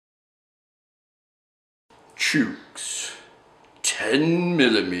Chuke's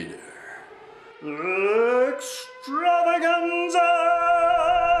 10mm extravaganza.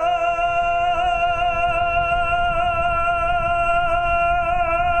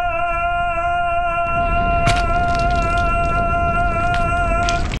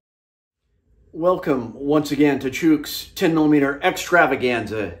 Welcome once again to Chuke's 10mm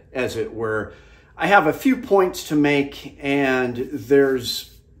extravaganza, as it were. I have a few points to make, and there's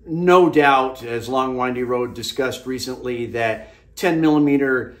no doubt, as Long Windy Road discussed recently, that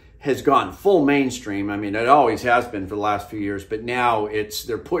 10mm has gone full mainstream. I mean, it always has been for the last few years, but now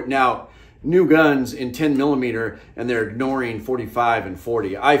they're putting out new guns in 10mm and they're ignoring 45 and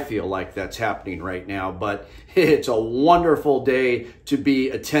 40. I feel like that's happening right now, but it's a wonderful day to be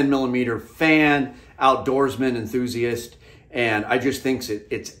a 10mm fan, outdoorsman, enthusiast, and I just think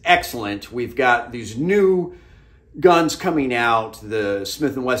it's excellent. We've got these new guns coming out, the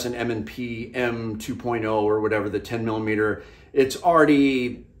Smith & Wesson M&P M2.0 or whatever, the 10mm. It's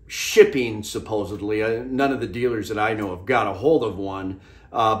already shipping, supposedly. None of the dealers that I know have got a hold of one,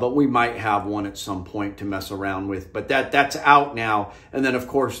 but we might have one at some point to mess around with. But that's out now. And then, of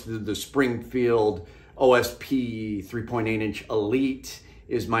course, the Springfield OSP 3.8-inch Elite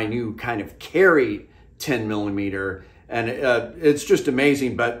is my new kind of carry 10mm. And it's just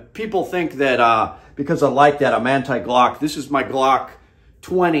amazing. But people think that because I like that, I'm anti-Glock. This is my Glock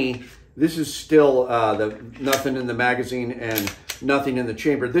 20. This is still nothing in the magazine and nothing in the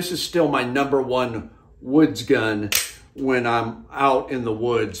chamber. This is still my #1 woods gun when I'm out in the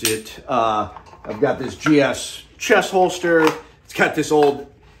woods. I've got this GS chest holster. It's got this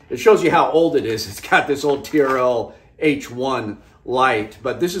old, it shows you how old it is. It's got this old TRL H1 light,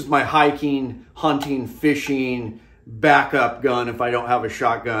 but this is my hiking, hunting, fishing backup gun if I don't have a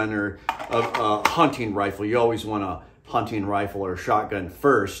shotgun or a hunting rifle. You always want a hunting rifle or a shotgun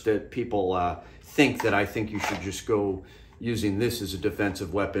first. That people think that I think you should just go using this as a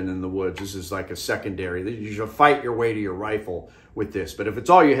defensive weapon in the woods. This is like a secondary. You should fight your way to your rifle with this. But if it's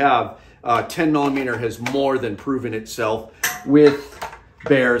all you have, 10mm has more than proven itself with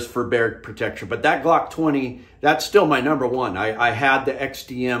bears for bear protection. But that Glock 20, that's still my #1. I had the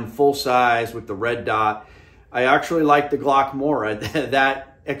XDM full size with the red dot. I actually like the Glock more.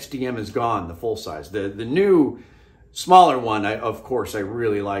 That XDM is gone, the full size. The new smaller one, of course, I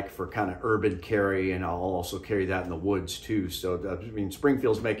really like for kind of urban carry, and I'll also carry that in the woods too. So, I mean,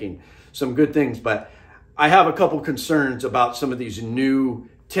 Springfield's making some good things, but I have a couple concerns about some of these new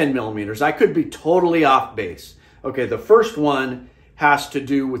 10mm. I could be totally off base. Okay, the first one has to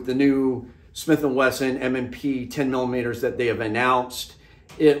do with the new Smith & Wesson M&P 10mm that they have announced.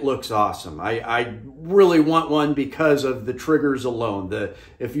 It looks awesome. I really want one because of the triggers alone.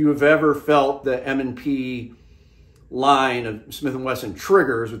 If you have ever felt the M&P line of Smith & Wesson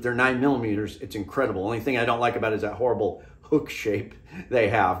triggers with their 9mm, it's incredible. Only thing I don't like about it is that horrible hook shape they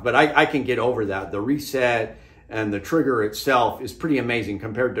have. But I can get over that. The reset and the trigger itself is pretty amazing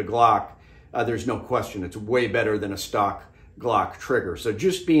compared to Glock. There's no question. It's way better than a stock Glock trigger. So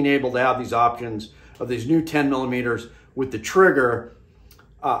just being able to have these options of these new 10mm with the trigger,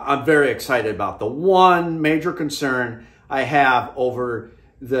 I'm very excited about. The one major concern I have over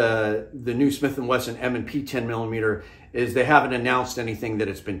the new Smith & Wesson M&P 10mm is they haven't announced anything that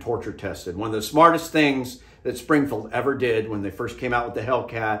it's been torture tested. One of the smartest things that Springfield ever did when they first came out with the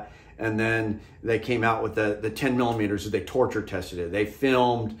Hellcat, and then they came out with the 10mm, is they torture tested it. They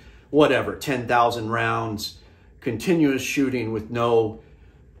filmed, whatever, 10,000 rounds, continuous shooting with no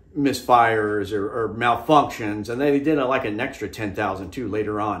misfires or malfunctions, and they did like an extra 10,000 too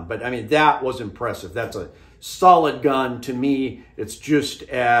later on. But I mean, that was impressive. That's a solid gun. To me, it's just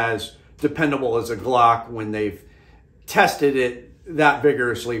as dependable as a Glock when they've tested it that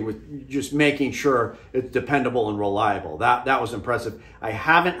vigorously with just making sure it's dependable and reliable. That was impressive. I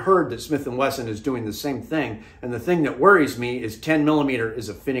haven't heard that Smith & Wesson is doing the same thing, and the thing that worries me is 10mm is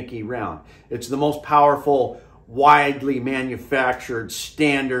a finicky round. It's the most powerful, widely manufactured,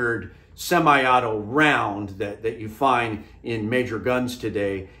 standard semi-auto round that you find in major guns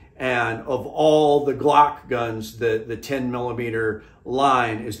today. And of all the Glock guns, the 10mm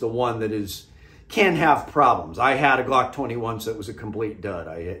line is the one that can have problems. I had a Glock 20 once that was a complete dud.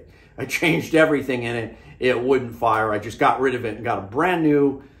 I changed everything in it. It wouldn't fire. I just got rid of it and got a brand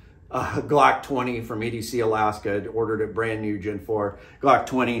new Glock 20 from EDC Alaska. I'd ordered a brand new Gen 4 Glock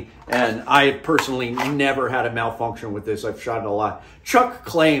 20, and I personally never had a malfunction with this. I've shot it a lot. Chuck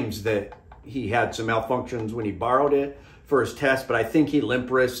claims that he had some malfunctions when he borrowed it for his test, but I think he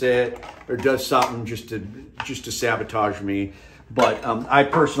limp wrists it or does something just to sabotage me. But I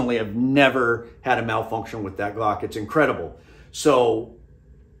personally have never had a malfunction with that Glock. It's incredible. So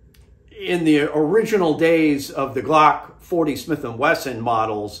in the original days of the Glock 40 Smith & Wesson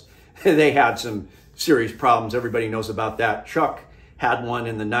models, they had some serious problems. Everybody knows about that. Chuke had one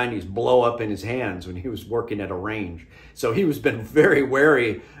in the 90s blow up in his hands when he was working at a range. So he was been very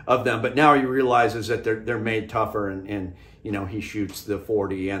wary of them, but now he realizes that they're made tougher, and you know, he shoots the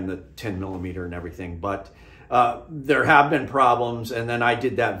 40 and the 10 millimeter and everything. But there have been problems, and then I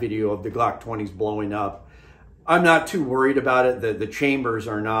did that video of the Glock 20s blowing up. I'm not too worried about it. The chambers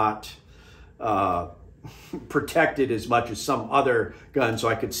are not protected as much as some other guns, so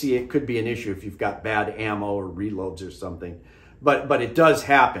I could see it could be an issue if you've got bad ammo or reloads or something. But it does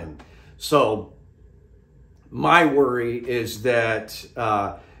happen. So my worry is that,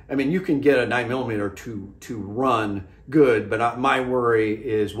 I mean, you can get a 9mm to run good, but my worry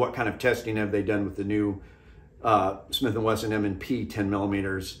is what kind of testing have they done with the new Smith & Wesson M&P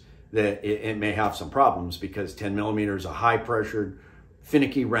 10mm, that it may have some problems, because 10mm is a high-pressured,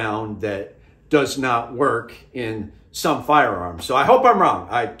 finicky round that does not work in some firearms. So I hope I'm wrong.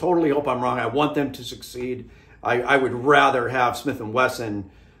 I totally hope I'm wrong. I want them to succeed. I would rather have Smith &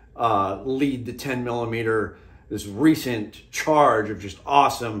 Wesson lead the 10mm, this recent charge of just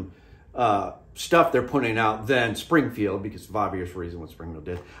awesome stuff they're putting out, than Springfield, because of obvious reason what Springfield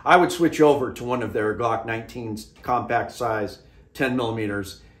did. I would switch over to one of their Glock 19s, compact size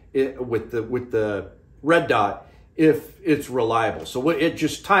 10mm, with the red dot, if it's reliable. So it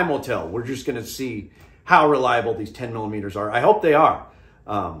just, time will tell. We're just going to see how reliable these 10mm are. I hope they are.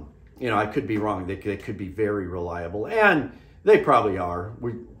 You know, I could be wrong. They could be very reliable, and they probably are.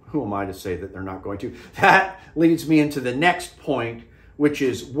 Who am I to say that they're not going to? That leads me into the next point, which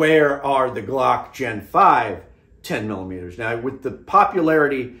is, where are the Glock Gen 5 10mm? Now, with the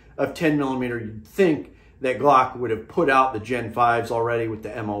popularity of 10mm, you'd think that Glock would have put out the Gen 5s already with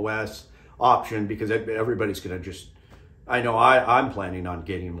the MOS option, because everybody's going to just, I know I'm planning on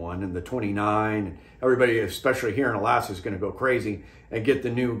getting one, and the 29, and everybody, especially here in Alaska, is going to go crazy and get the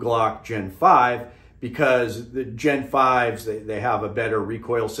new Glock Gen 5, because the Gen 5s, they have a better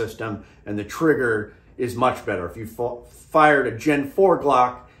recoil system, and the trigger is much better. If you fired a Gen 4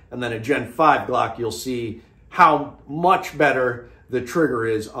 Glock and then a Gen 5 Glock, you'll see how much better the trigger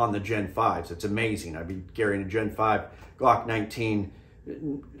is on the Gen 5s. It's amazing. I've been carrying a Gen 5 Glock 19.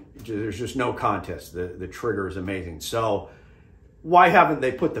 There's just no contest. The trigger is amazing. So why haven't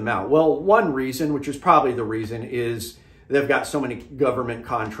they put them out? Well, one reason, which is probably the reason, is they've got so many government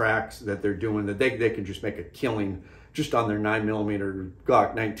contracts that they're doing that they can just make a killing just on their 9mm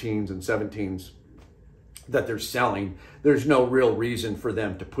Glock 19s and 17s that they're selling. There's no real reason for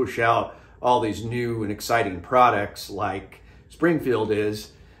them to push out all these new and exciting products like Springfield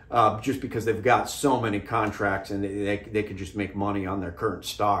is, just because they've got so many contracts, and they could just make money on their current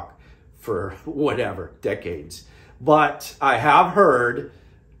stock for whatever, decades. But I have heard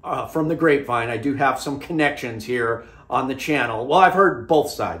from the grapevine, I do have some connections here on the channel. Well, I've heard both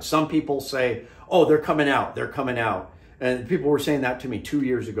sides. Some people say, oh, they're coming out, they're coming out. And people were saying that to me 2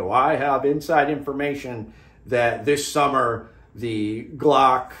 years ago. I have inside information that this summer, the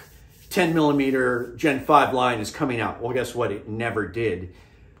Glock 10mm Gen 5 line is coming out. Well, guess what? It never did.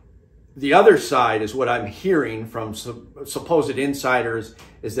 The other side is what I'm hearing from supposed insiders,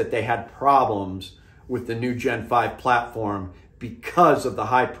 is that they had problems with the new Gen 5 platform because of the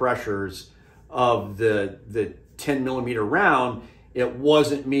high pressures of the 10mm round. It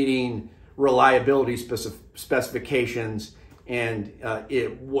wasn't meeting reliability specifications, and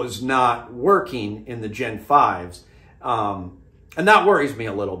it was not working in the Gen 5s. And that worries me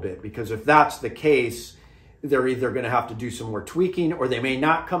a little bit, because if that's the case, they're either going to have to do some more tweaking, or they may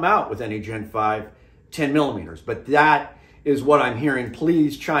not come out with any Gen 5 10mm. But that is what I'm hearing.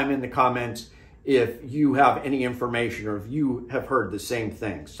 Please chime in the comments if you have any information, or if you have heard the same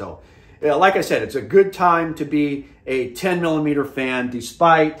thing. So like I said, it's a good time to be a 10mm fan,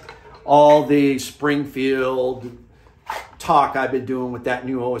 despite all the Springfield talk I've been doing with that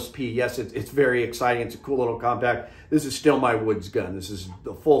new OSP. Yes, it's very exciting. It's a cool little compact. This is still my woods gun. This is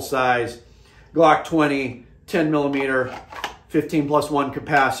the full-size Glock 20, 10mm, 15+1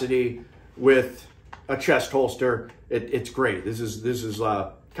 capacity with a chest holster. It's great. This is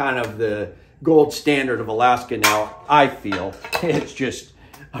kind of the gold standard of Alaska now, I feel. It's just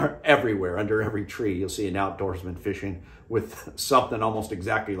everywhere, under every tree. You'll see an outdoorsman fishing with something almost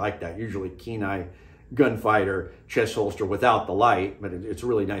exactly like that. Usually Kenai gunfighter chest holster without the light, but it's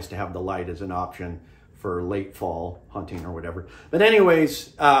really nice to have the light as an option for late fall hunting or whatever. But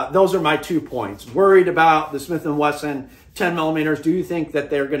anyways, those are my 2 points. Worried about the Smith & Wesson 10mm. Do you think that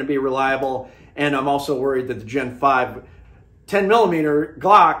they're going to be reliable? And I'm also worried that the Gen 5 10mm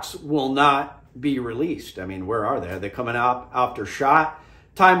Glocks will not be released. I mean, where are they? Are they coming out after SHOT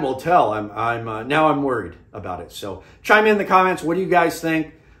time will tell. Now I'm worried about it. So chime in the comments. What do you guys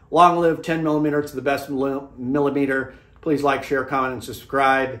think? Long live 10 millimeter. It's the best millimeter. Please like, share, comment, and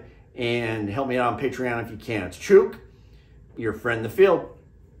subscribe. And help me out on Patreon if you can. It's Chuke, your friend in the field.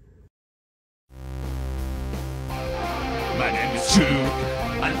 My name is Chuke.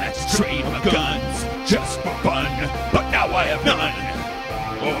 I like to trade my guns just for fun, but now I have none.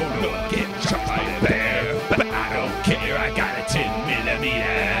 Oh, no, get shot by a bear, but I don't care. I got a 10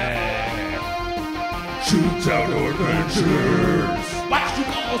 millimeter. Chuke's Outdoor Adventures. Watch you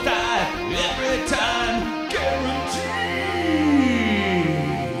almost die every time. Guaranteed.